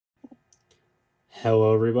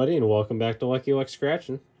Hello everybody and welcome back to LeFebvreLuxe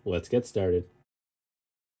Scratching. Let's get started.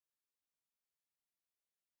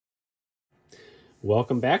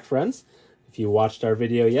 Welcome back, friends. If you watched our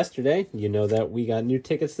video yesterday, you know that we got new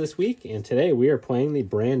tickets this week, and today we are playing the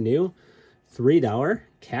brand new $3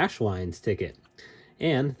 Cash Lines ticket.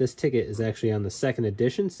 And this ticket is actually on the second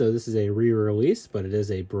edition, so this is a re-release, but it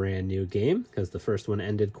is a brand new game because the first one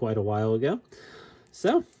ended quite a while ago.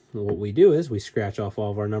 So what we do is we scratch off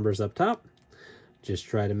all of our numbers up top. Just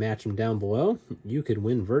try to match them down below. You could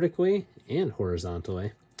win vertically and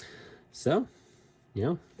horizontally. So,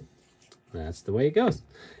 that's the way it goes.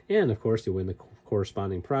 And of course, you win the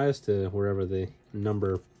corresponding prize to wherever the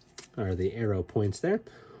number or the arrow points there.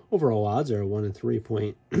 Overall odds are 1 in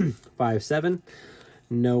 3.57.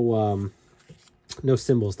 No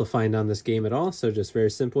symbols to find on this game at all. So just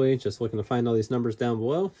very simply, just looking to find all these numbers down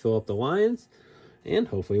below, fill up the lines, and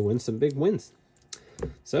hopefully win some big wins.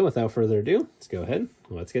 So without further ado, let's go ahead.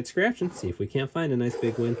 Let's get scratching. See if we can't find a nice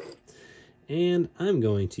big win. And I'm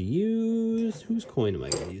going to use... whose coin am I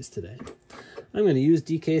going to use today? I'm going to use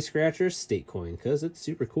DK Scratcher's state coin because it's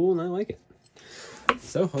super cool and I like it.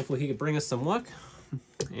 So hopefully he could bring us some luck.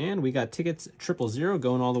 And we got tickets 000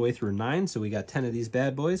 going all the way through 9. So we got 10 of these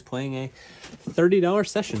bad boys playing a $30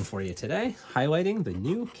 session for you today, highlighting the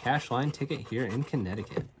new cash line ticket here in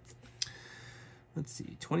Connecticut. Let's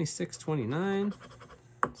see, 26, 29.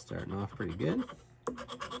 Starting off pretty good.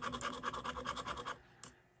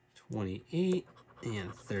 28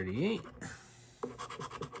 and 38.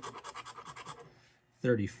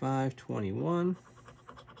 35, 21.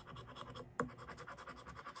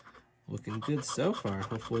 Looking good so far.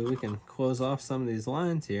 Hopefully we can close off some of these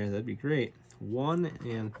lines here. That'd be great. 1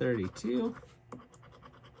 and 32.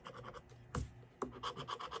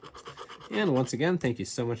 And once again, thank you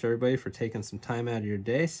so much, everybody, for taking some time out of your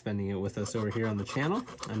day, spending it with us over here on the channel.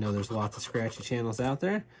 I know there's lots of scratchy channels out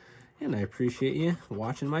there, and I appreciate you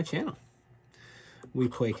watching my channel. We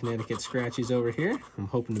play Connecticut Scratchies over here. I'm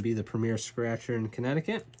hoping to be the premier scratcher in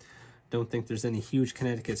Connecticut. Don't think there's any huge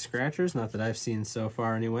Connecticut scratchers, not that I've seen so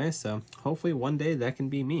far anyway, so hopefully one day that can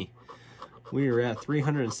be me. We are at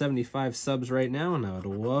 375 subs right now, and I would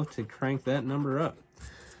love to crank that number up.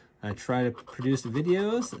 I try to produce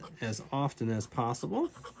videos as often as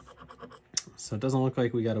possible. So it doesn't look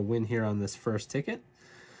like we got a win here on this first ticket.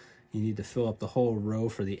 You need to fill up the whole row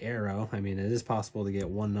for the arrow. I mean, it is possible to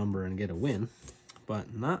get one number and get a win,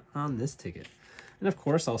 but not on this ticket. And of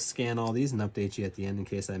course, I'll scan all these and update you at the end in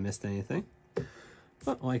case I missed anything.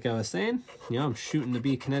 But like I was saying, I'm shooting to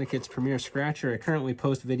be Connecticut's premier scratcher. I currently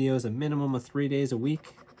post videos a minimum of 3 days a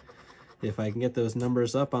week. If I can get those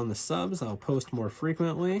numbers up on the subs, I'll post more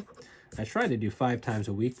frequently. I try to do 5 times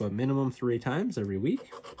a week, but minimum 3 times every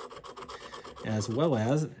week. As well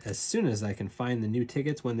as soon as I can find the new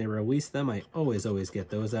tickets when they release them, I always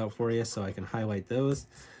get those out for you so I can highlight those.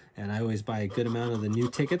 And I always buy a good amount of the new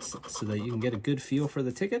tickets so that you can get a good feel for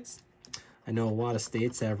the tickets. I know a lot of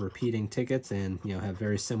states have repeating tickets and have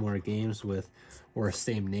very similar games with, or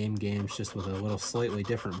same name games, just with a little slightly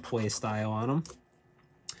different play style on them.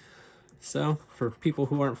 So, for people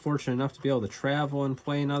who aren't fortunate enough to be able to travel and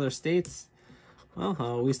play in other states, well,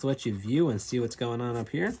 I'll at least let you view and see what's going on up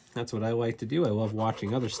here. That's what I like to do. I love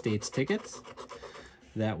watching other states' tickets.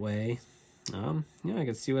 That way, I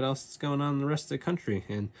can see what else is going on in the rest of the country.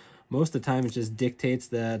 And most of the time, it just dictates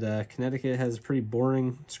that Connecticut has pretty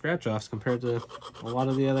boring scratch-offs compared to a lot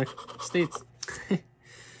of the other states.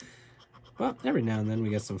 Well, every now and then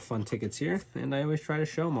we get some fun tickets here, and I always try to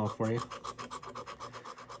show them all for you.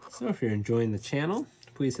 So if you're enjoying the channel,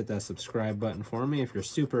 please hit that subscribe button for me. If you're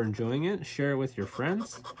super enjoying it, share it with your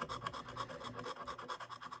friends.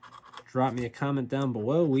 Drop me a comment down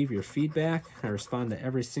below. Leave your feedback. I respond to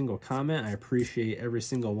every single comment. I appreciate every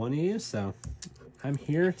single one of you. So I'm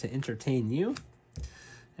here to entertain you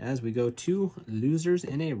as we go 2 losers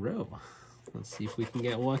in a row. Let's see if we can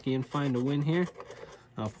get lucky and find a win here.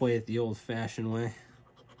 I'll play it the old-fashioned way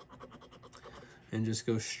and just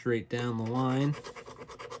go straight down the line.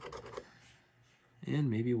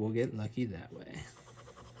 And maybe we'll get lucky that way.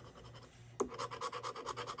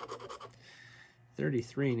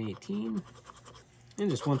 33 and 18. And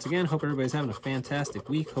just once again, hope everybody's having a fantastic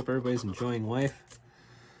week. Hope everybody's enjoying life.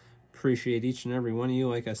 Appreciate each and every one of you,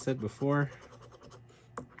 like I said before.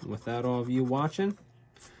 Without all of you watching,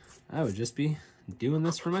 I would just be doing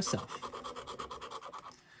this for myself.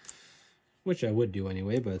 Which I would do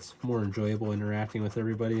anyway, but it's more enjoyable interacting with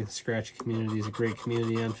everybody. The Scratch community is a great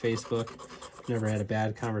community on Facebook. Never had a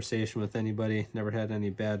bad conversation with anybody. Never had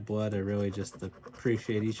any bad blood. I really just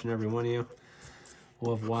appreciate each and every one of you.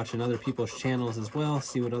 Love watching other people's channels as well.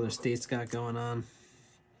 See what other states got going on.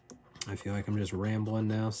 I feel like I'm just rambling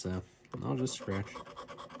now, so I'll just scratch.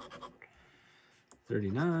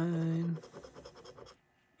 39.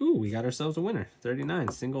 Ooh, we got ourselves a winner. 39,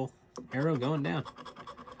 single arrow going down.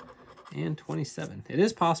 And 27. It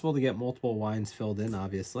is possible to get multiple wines filled in,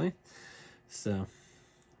 obviously. So,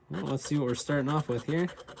 well, let's see what we're starting off with here.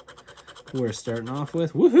 We're starting off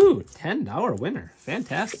with, woohoo, $10 winner.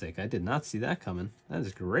 Fantastic. I did not see that coming. That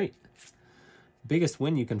is great. Biggest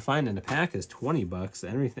win you can find in a pack is 20 bucks.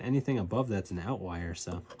 Anything above that's an outlier,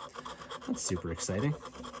 so that's super exciting.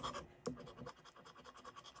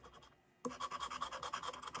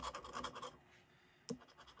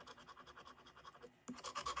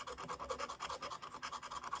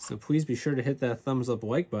 So please be sure to hit that thumbs up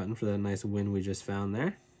like button for that nice win we just found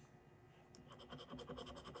there.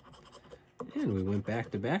 And we went back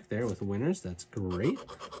to back there with winners. That's great.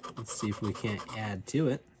 Let's see if we can't add to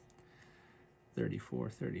it. 34,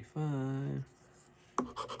 35.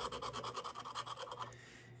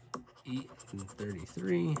 8 and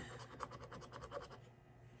 33.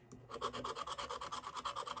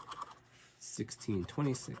 16,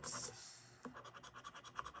 26.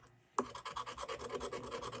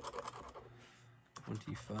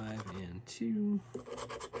 25 and 2.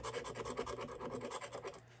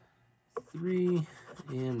 3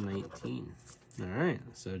 and 19. All right,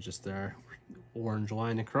 so just our orange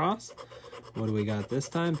line across. What do we got this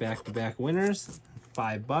time? Back-to-back winners,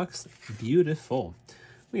 $5. Beautiful.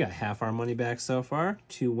 We got half our money back so far,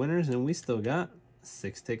 2 winners, and we still got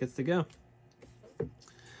 6 tickets to go.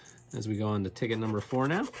 As we go on to ticket number 4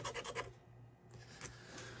 now.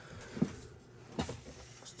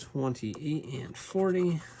 28 and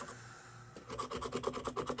 40.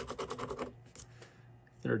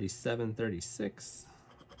 37, 36.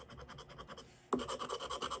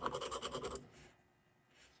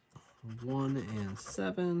 1 and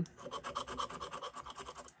 7.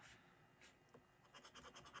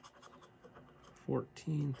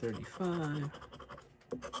 14, 35.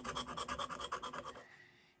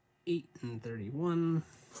 8 and 31.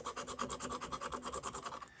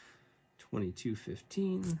 22,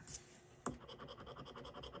 15.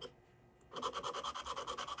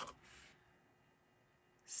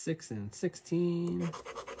 6 and 16.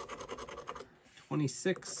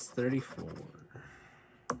 26, 34.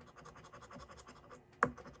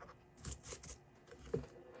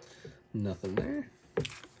 Nothing there.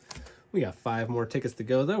 We got 5 more tickets to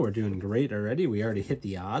go, though. We're doing great already. We already hit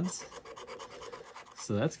the odds,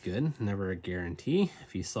 so that's good. Never a guarantee.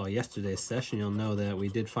 If you saw yesterday's session, you'll know that we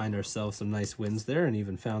did find ourselves some nice wins there and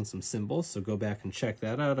even found some symbols, so go back and check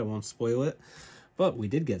that out. I won't spoil it, but we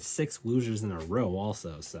did get 6 losers in a row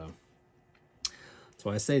also, so that's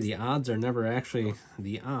why I say the odds are never actually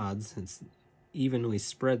the odds. It's evenly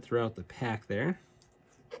spread throughout the pack there.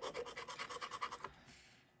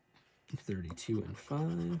 32 and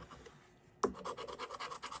 5.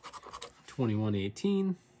 21,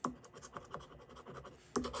 18.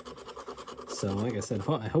 So like I said,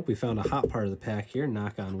 I hope we found a hot part of the pack here,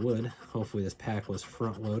 knock on wood. Hopefully this pack was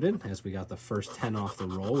front loaded as we got the first 10 off the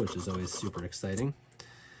roll, which is always super exciting.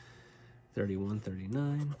 31,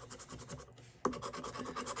 39.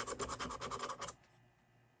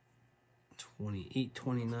 28,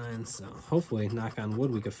 29. So hopefully, knock on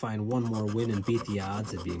wood, we could find one more win and beat the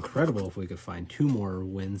odds. It'd be incredible if we could find 2 more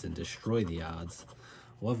wins and destroy the odds.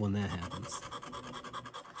 Love when that happens.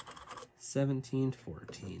 17,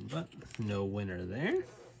 14, but no winner there.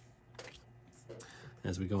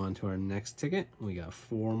 As we go on to our next ticket, we got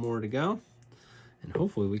 4 more to go. And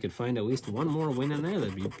hopefully we could find at least 1 more win in there.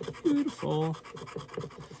 That'd be beautiful.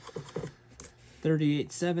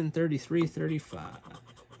 38, 7, 33, 35.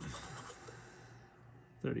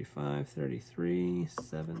 35, 33,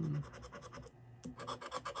 7.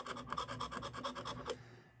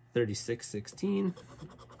 36, 16.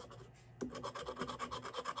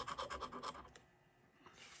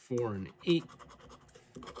 4 and 8.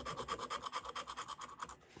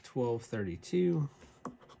 12, 32.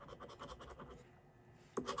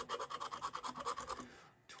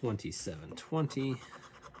 27, 20.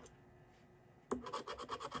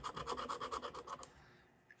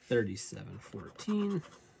 37, 14.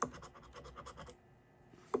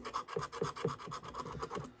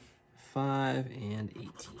 5 and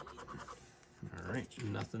 18. All right,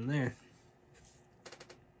 nothing there.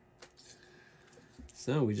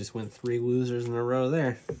 So we just went 3 losers in a row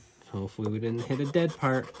there. Hopefully we didn't hit a dead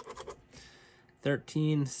part.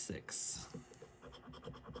 13, 6.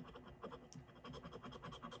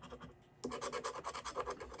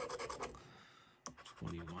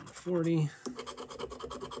 21, 40.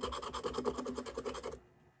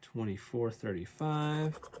 24,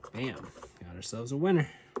 35. Bam, got ourselves a winner.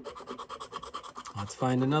 Let's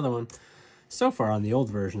find another one. So far on the old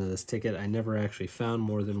version of this ticket, I never actually found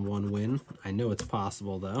more than one win. I know it's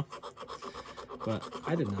possible though, but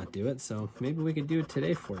I did not do it, so maybe we could do it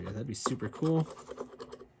today for you. That'd be super cool.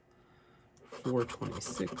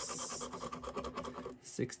 426,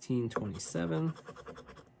 1627,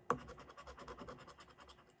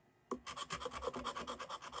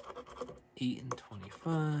 8 and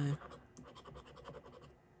 25,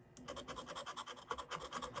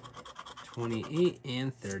 28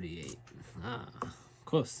 and 38. Ah,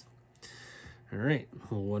 close. All right,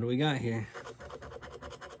 well, what do we got here?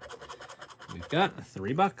 We've got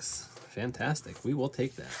 $3. Fantastic. We will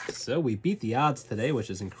take that. So we beat the odds today, which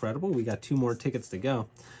is incredible. We got 2 more tickets to go.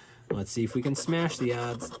 Let's see if we can smash the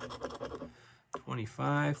odds.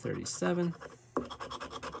 25, 37,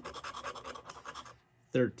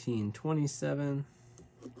 13, 27,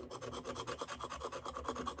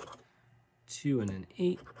 2 and an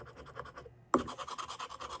 8,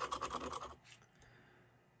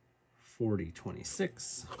 40,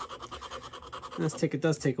 26. And this ticket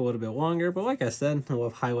does take a little bit longer, but like I said, I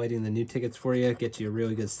love highlighting the new tickets for you, get you a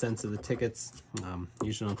really good sense of the tickets.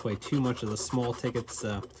 Usually don't play too much of the small tickets,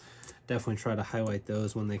 so definitely try to highlight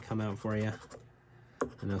those when they come out for you.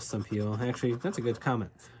 I know some people, actually, that's a good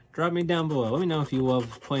comment. Drop me down below. Let me know if you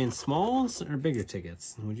love playing smalls or bigger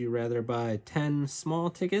tickets. Would you rather buy 10 small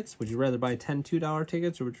tickets? Would you rather buy 10 $2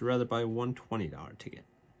 tickets, or would you rather buy one $20 ticket?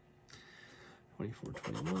 24,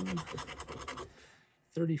 21,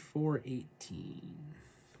 34, 18.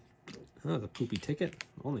 Oh, the poopy ticket.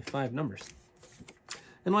 Only 5 numbers.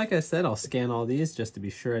 And like I said, I'll scan all these just to be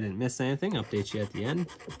sure I didn't miss anything. Update you at the end.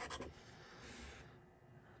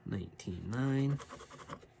 19.9.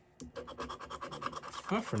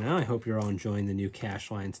 Well, for now, I hope you're all enjoying the new Cash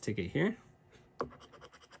Lines ticket here.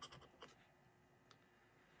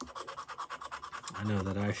 I know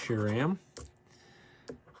that I sure am.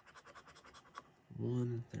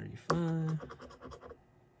 135,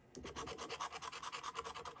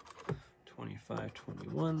 25,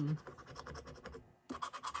 21,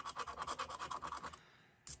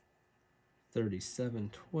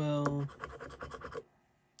 37, 12,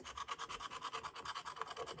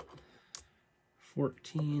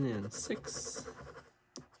 14 and 6.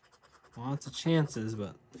 Lots of chances,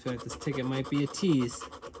 but I feel like this ticket might be a tease.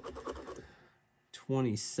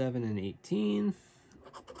 27 and 18.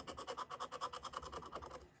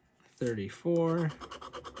 34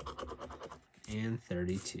 and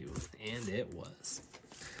 32, and it was.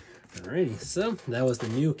 Alrighty, so that was the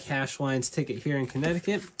new Cash Lines ticket here in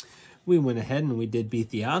Connecticut. We went ahead and we did beat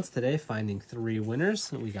the odds today, finding 3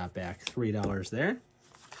 winners. We got back $3 there,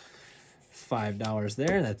 $5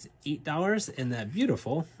 there, that's $8, and that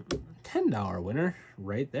beautiful $10 winner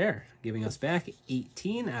right there, giving us back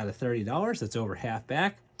 18 out of $30. That's over half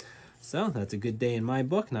back. So that's a good day in my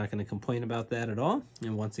book. Not going to complain about that at all.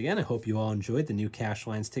 And once again, I hope you all enjoyed the new Cash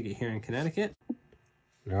Lines ticket here in Connecticut.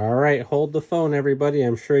 All right, hold the phone, everybody.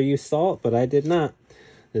 I'm sure you saw it, but I did not.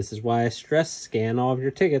 This is why I stress scan all of your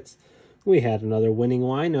tickets. We had another winning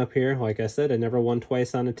line up here. Like I said, I never won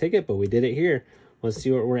twice on a ticket, but we did it here. Let's see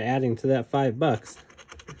what we're adding to that $5.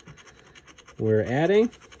 We're adding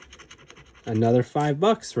another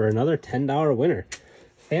 $5 for another $10 winner.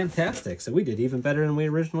 Fantastic. So we did even better than we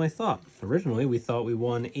originally thought. Originally, we thought we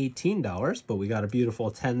won $18, but we got a beautiful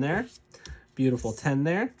 10 there, beautiful 10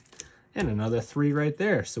 there, and another 3 right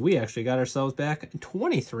there. So we actually got ourselves back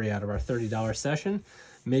 23 out of our $30 session,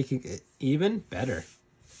 making it even better.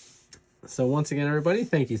 So once again, everybody,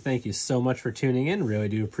 thank you so much for tuning in. Really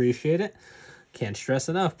do appreciate it. Can't stress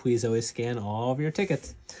enough. Please always scan all of your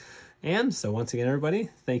tickets. And so once again, everybody,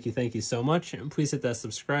 thank you so much. And please hit that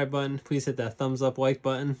subscribe button. Please hit that thumbs up like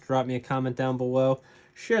button. Drop me a comment down below.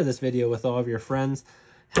 Share this video with all of your friends.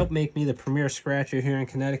 Help make me the premier scratcher here in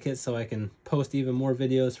Connecticut so I can post even more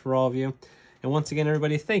videos for all of you. And once again,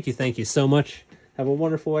 everybody, thank you so much. Have a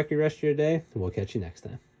wonderful, lucky rest of your day, and we'll catch you next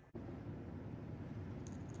time.